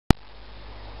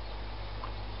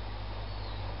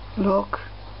Look,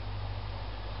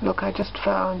 I just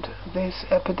found this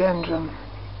epidendrum.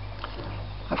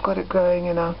 I've got it growing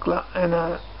in a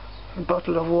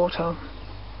bottle of water,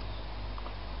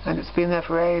 and it's been there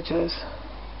for ages.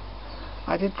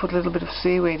 I did put a little bit of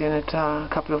seaweed in it a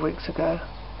couple of weeks ago,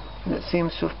 and it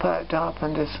seems to have perked up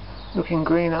and is looking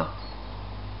greener.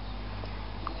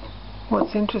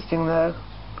 What's interesting though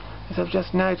is I've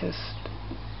just noticed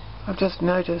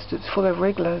it's full of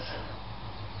wrigglers.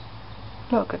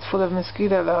 Look, it's full of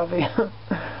mosquito larvae.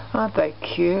 Aren't they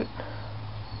cute?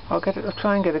 I'll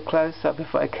try and get a close-up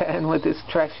if I can with this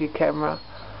trashy camera.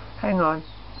 Hang on.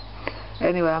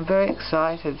 Anyway, I'm very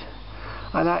excited.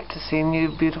 I like to see new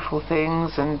beautiful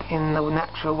things and in the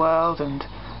natural world and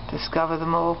discover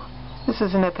them all. This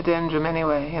is an epidendrum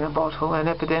anyway, in a bottle, an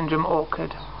Epidendrum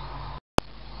Orchid.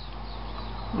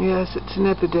 Yes, it's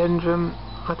an epidendrum.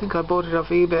 I think I bought it off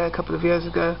eBay a couple of years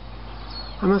ago.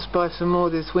 I must buy some more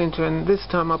this winter, and this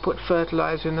time I put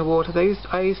fertilizer in the water.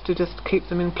 I used to just keep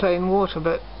them in plain water,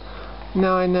 but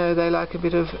now I know they like a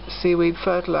bit of seaweed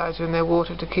fertilizer in their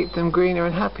water to keep them greener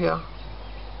and happier.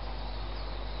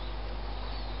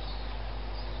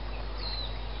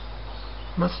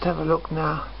 Must have a look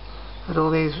now at all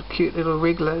these cute little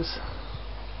wrigglers.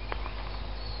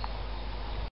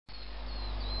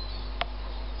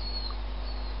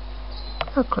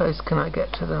 How close can I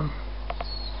get to them?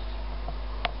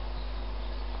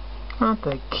 Aren't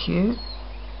they cute?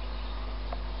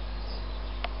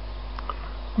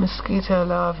 Mosquito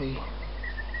larvae.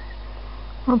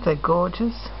 Aren't they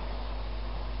gorgeous?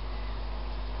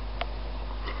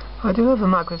 I do have a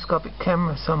microscopic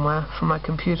camera somewhere for my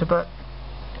computer, but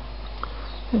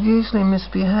it usually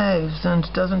misbehaves and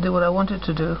doesn't do what I want it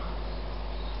to do.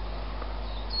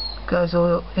 It goes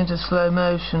all into slow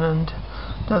motion and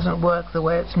doesn't work the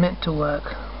way it's meant to work.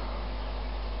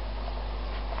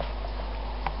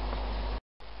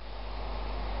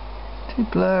 Too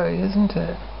blurry, isn't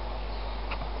it?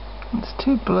 It's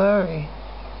too blurry.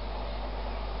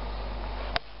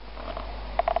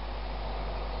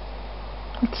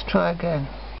 Let's try again.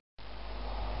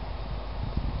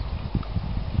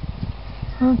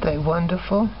 Aren't they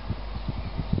wonderful?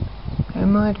 They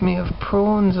remind me of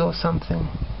prawns or something.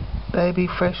 Baby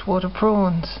freshwater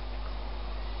prawns.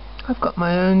 I've got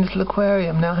my own little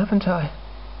aquarium now, haven't I?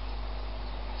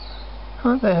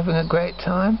 Aren't they having a great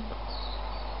time?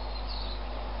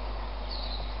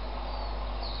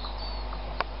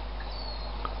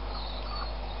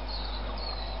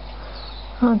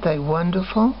 Aren't they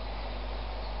wonderful?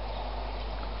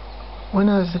 When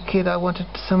I was a kid I wanted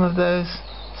some of those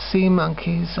sea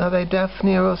monkeys. Are they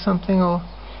Daphnia or something, or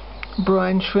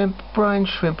brine shrimp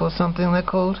or something they're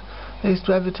called. They used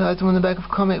to advertise them on the back of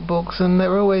comic books, and they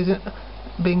were always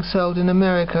being sold in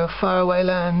America, a faraway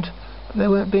land. But they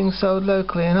weren't being sold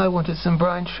locally, and I wanted some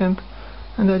brine shrimp,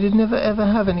 and I did never ever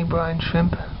have any brine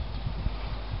shrimp.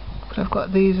 But I've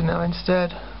got these now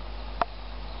instead.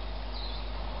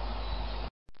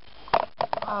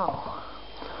 Oh,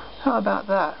 how about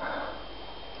that?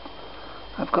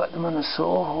 I've got them on a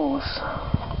sawhorse.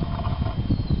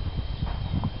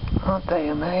 Aren't they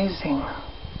amazing?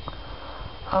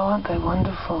 Oh, aren't they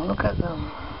wonderful? Look at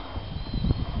them.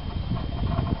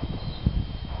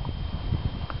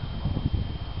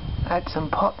 Add some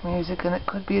pop music and it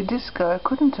could be a disco,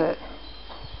 couldn't it?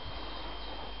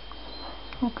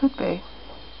 It could be.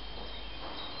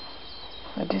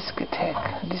 A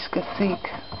discotheque, a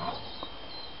discotheque.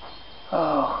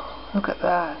 Oh, look at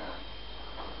that.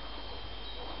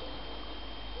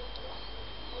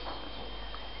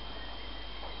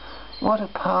 What a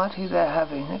party they're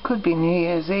having. It could be New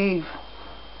Year's Eve.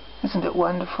 Isn't it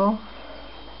wonderful?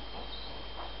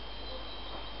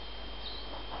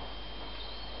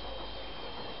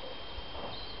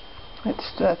 Let's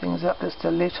stir things up just a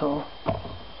little.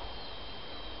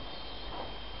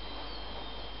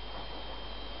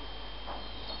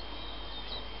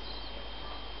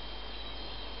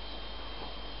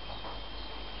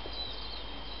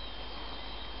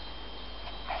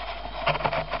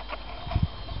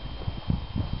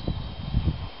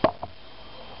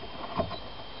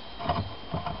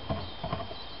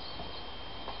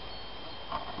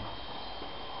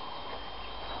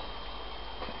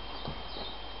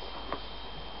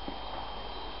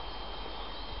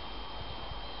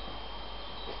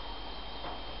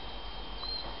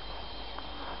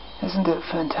 Isn't it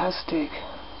fantastic?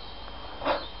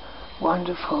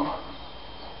 Wonderful.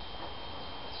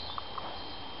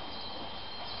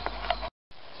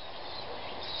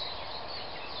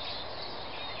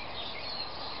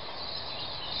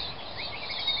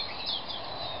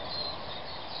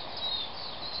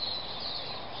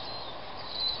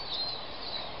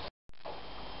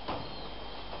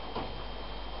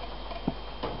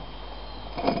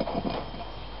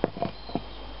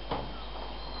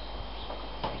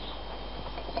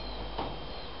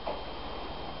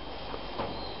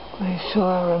 They sure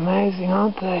are amazing,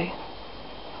 aren't they?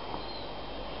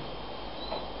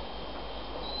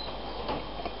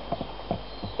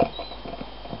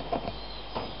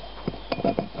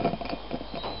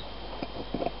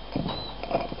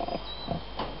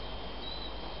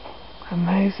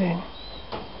 Amazing.